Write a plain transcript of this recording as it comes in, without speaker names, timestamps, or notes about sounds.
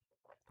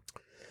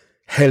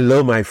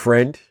Hello, my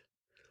friend.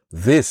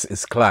 This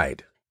is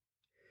Clyde.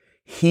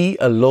 He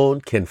alone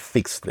can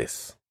fix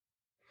this.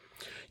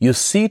 You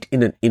see it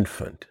in an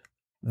infant.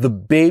 The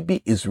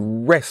baby is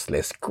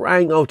restless,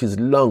 crying out his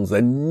lungs,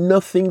 and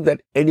nothing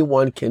that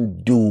anyone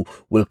can do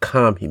will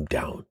calm him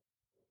down.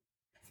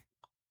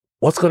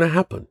 What's going to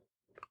happen?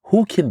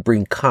 Who can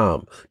bring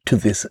calm to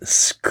this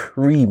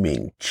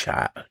screaming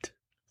child?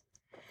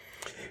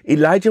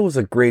 Elijah was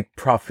a great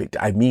prophet,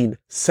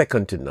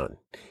 second to none.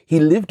 He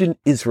lived in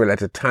Israel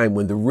at a time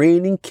when the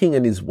reigning king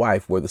and his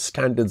wife were the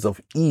standards of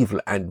evil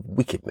and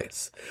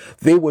wickedness.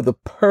 They were the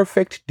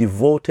perfect,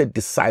 devoted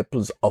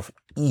disciples of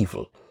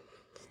evil.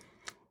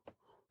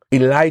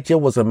 Elijah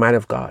was a man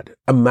of God,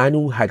 a man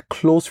who had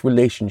close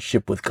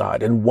relationship with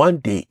God. And one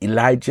day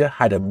Elijah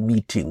had a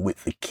meeting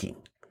with the king.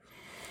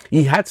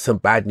 He had some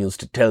bad news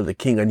to tell the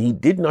king, and he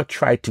did not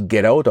try to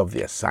get out of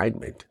the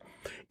assignment.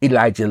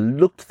 Elijah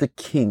looked the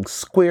king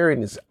square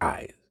in his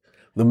eyes,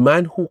 the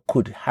man who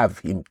could have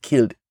him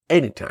killed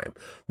anytime,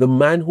 the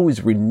man who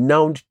is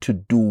renowned to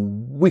do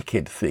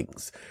wicked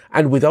things.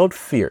 And without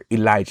fear,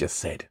 Elijah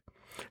said,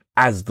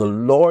 "As the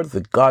Lord, the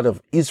God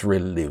of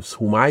Israel lives,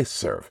 whom I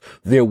serve,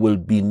 there will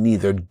be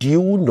neither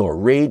dew nor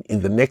rain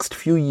in the next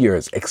few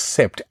years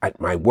except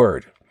at my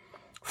word."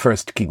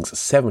 1 Kings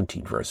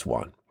 17 verse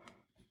 1.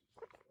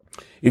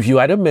 If you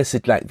had a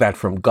message like that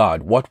from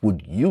God, what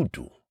would you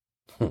do?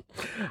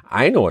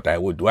 I know what I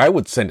would do. I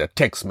would send a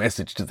text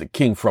message to the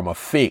king from a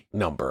fake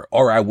number,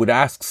 or I would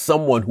ask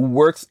someone who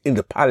works in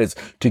the palace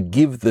to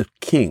give the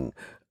king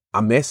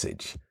a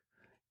message.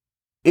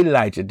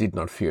 Elijah did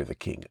not fear the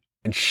king.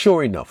 And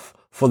sure enough,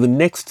 for the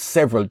next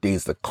several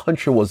days, the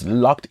country was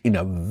locked in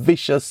a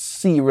vicious,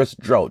 serious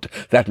drought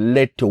that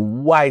led to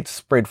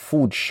widespread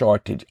food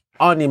shortage,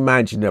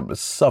 unimaginable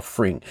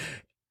suffering.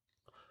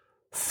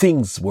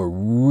 Things were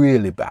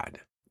really bad.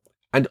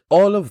 And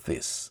all of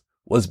this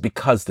was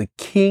because the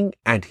king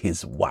and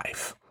his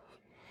wife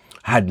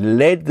had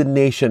led the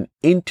nation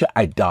into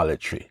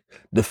idolatry,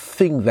 the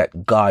thing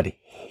that God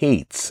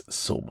hates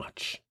so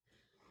much.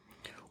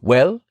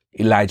 Well,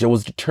 Elijah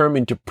was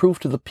determined to prove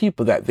to the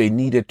people that they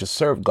needed to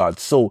serve God.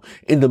 So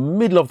in the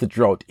middle of the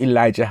drought,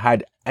 Elijah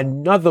had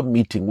another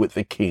meeting with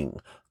the king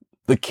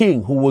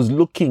who was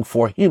looking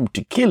for him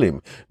to kill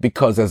him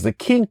because, as the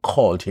king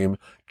called him,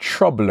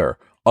 troubler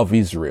of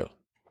Israel.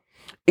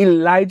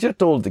 Elijah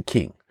told the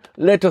king,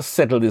 "Let us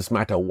settle this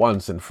matter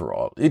once and for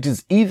all. It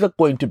is either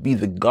going to be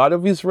the God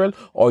of Israel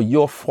or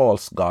your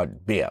false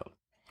god Baal.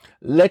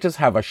 Let us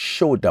have a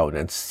showdown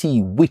and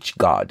see which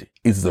God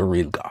is the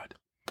real God."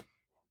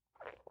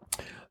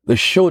 The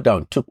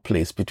showdown took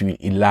place between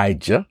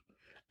Elijah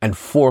and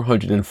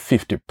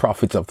 450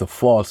 prophets of the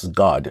false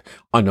god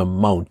on a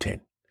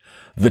mountain.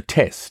 The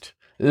test: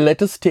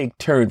 let us take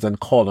turns and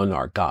call on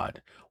our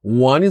God.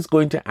 One is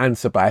going to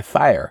answer by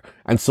fire,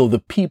 and so the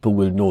people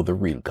will know the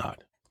real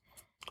God.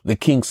 The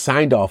king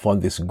signed off on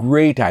this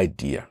great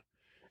idea,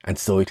 and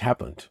so it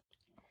happened.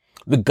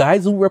 The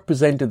guys who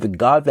represented the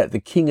God that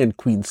the king and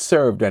queen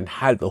served and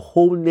had the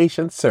whole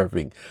nation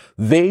serving,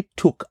 they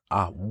took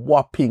a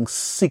whopping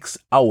 6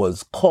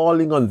 hours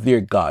calling on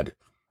their God,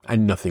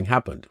 and nothing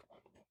happened.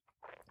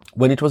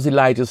 When it was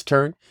Elijah's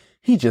turn,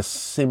 he just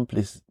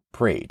simply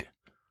prayed,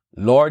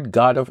 "Lord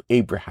God of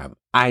Abraham,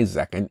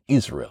 Isaac, and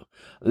Israel,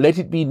 let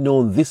it be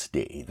known this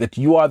day that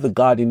you are the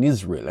God in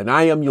Israel, and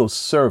I am your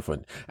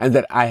servant, and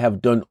that I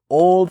have done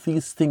all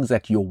these things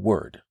at your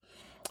word.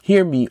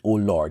 Hear me, O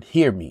Lord,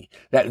 hear me,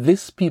 that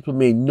this people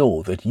may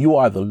know that you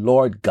are the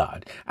Lord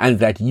God, and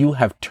that you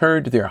have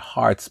turned their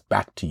hearts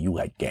back to you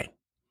again."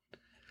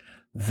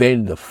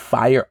 Then the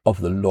fire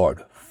of the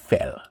Lord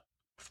fell.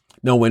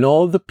 Now when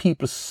all the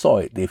people saw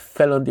it, they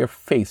fell on their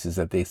faces,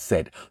 and they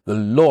said, "The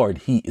Lord,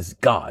 he is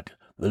God.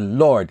 The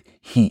Lord,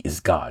 he is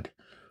God."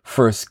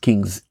 1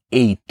 Kings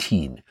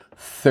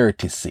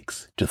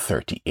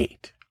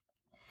 18:36-38.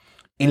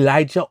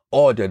 Elijah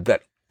ordered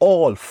that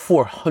all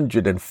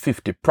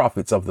 450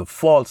 prophets of the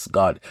false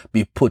god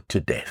be put to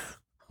death.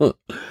 But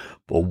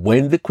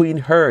when the queen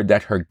heard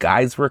that her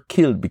guys were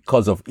killed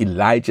because of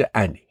Elijah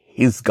and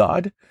his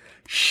God,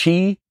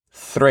 she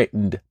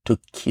threatened to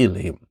kill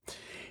him.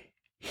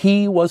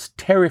 He was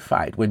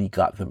terrified when he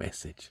got the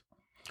message.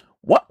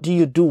 What do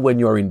you do when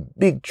you're in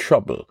big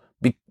trouble,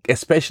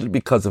 especially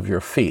because of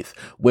your faith,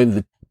 when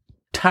the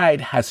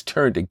tide has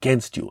turned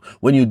against you,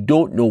 when you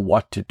don't know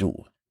what to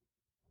do?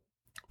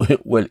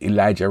 Well,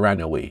 Elijah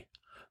ran away.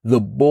 The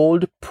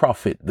bold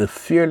prophet, the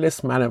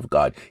fearless man of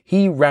God,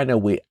 he ran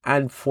away,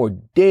 and for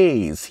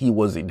days he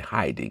was in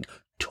hiding,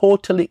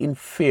 totally in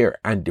fear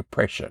and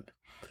depression.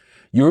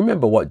 You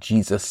remember what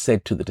Jesus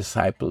said to the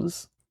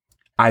disciples?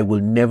 "I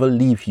will never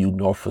leave you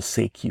nor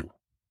forsake you."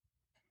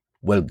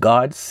 Well,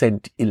 God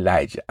sent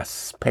Elijah a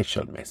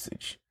special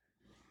message.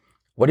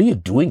 "What are you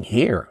doing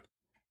here?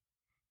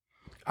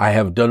 I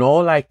have done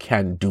all I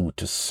can do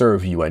to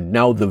serve you, and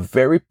now the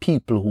very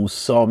people who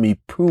saw me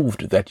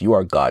proved that you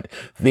are God.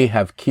 They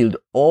have killed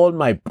all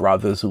my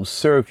brothers who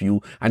serve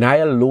you, and I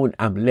alone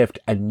am left,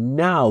 and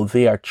now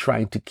they are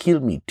trying to kill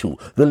me too."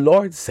 The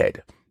Lord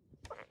said,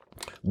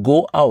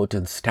 Go out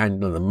and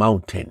stand on the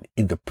mountain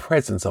in the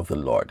presence of the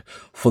Lord,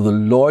 for the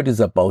Lord is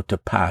about to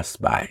pass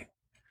by.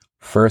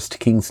 1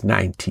 Kings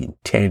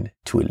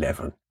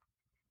 19:10-11.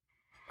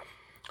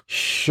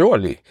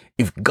 Surely,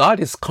 if God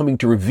is coming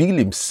to reveal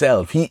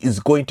himself, he is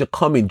going to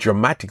come in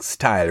dramatic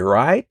style,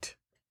 right?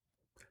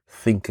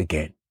 Think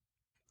again.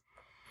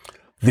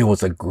 There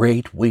was a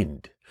great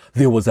wind.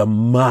 There was a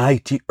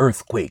mighty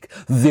earthquake.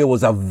 There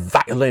was a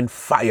violent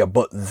fire,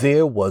 but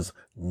there was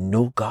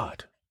no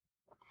God.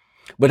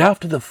 But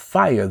after the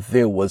fire,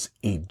 there was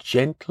a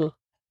gentle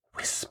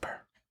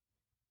whisper.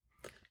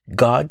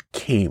 God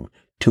came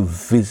to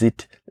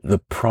visit the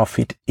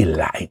prophet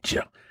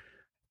Elijah,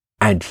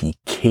 and he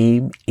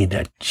came in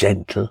a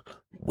gentle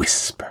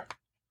whisper.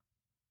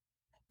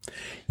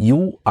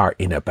 You are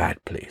in a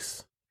bad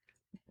place.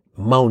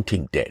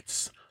 Mounting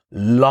debts,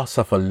 loss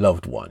of a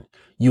loved one.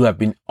 You have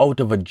been out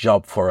of a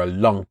job for a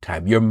long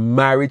time. Your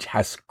marriage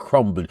has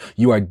crumbled.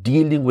 You are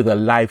dealing with a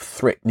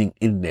life-threatening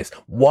illness.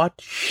 What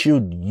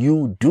should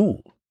you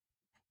do?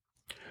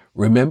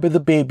 Remember the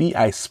baby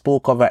I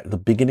spoke of at the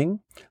beginning?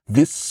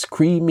 This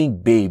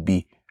screaming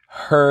baby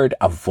heard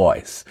a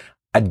voice,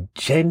 a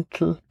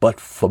gentle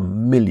but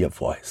familiar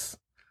voice.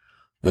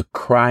 The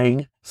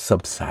crying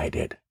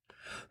subsided.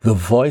 The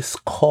voice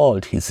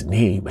called his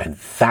name, and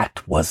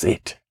that was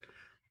it.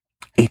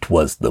 It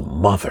was the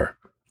mother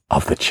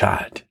of the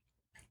child.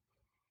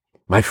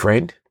 My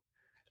friend,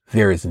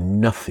 there is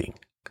nothing,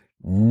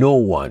 no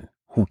one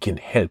who can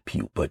help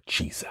you but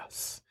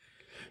Jesus.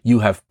 You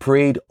have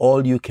prayed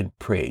all you can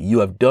pray. You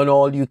have done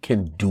all you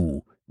can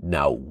do.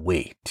 Now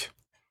wait.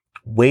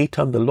 Wait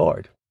on the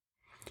Lord.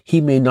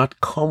 He may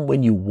not come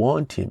when you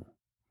want him,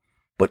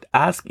 but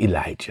ask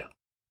Elijah.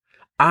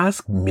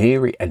 Ask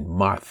Mary and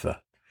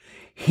Martha.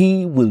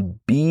 He will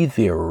be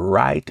there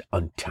right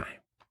on time.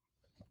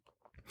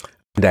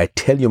 And I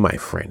tell you, my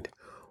friend,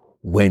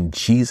 when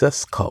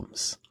Jesus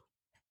comes,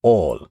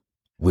 all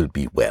will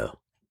be well.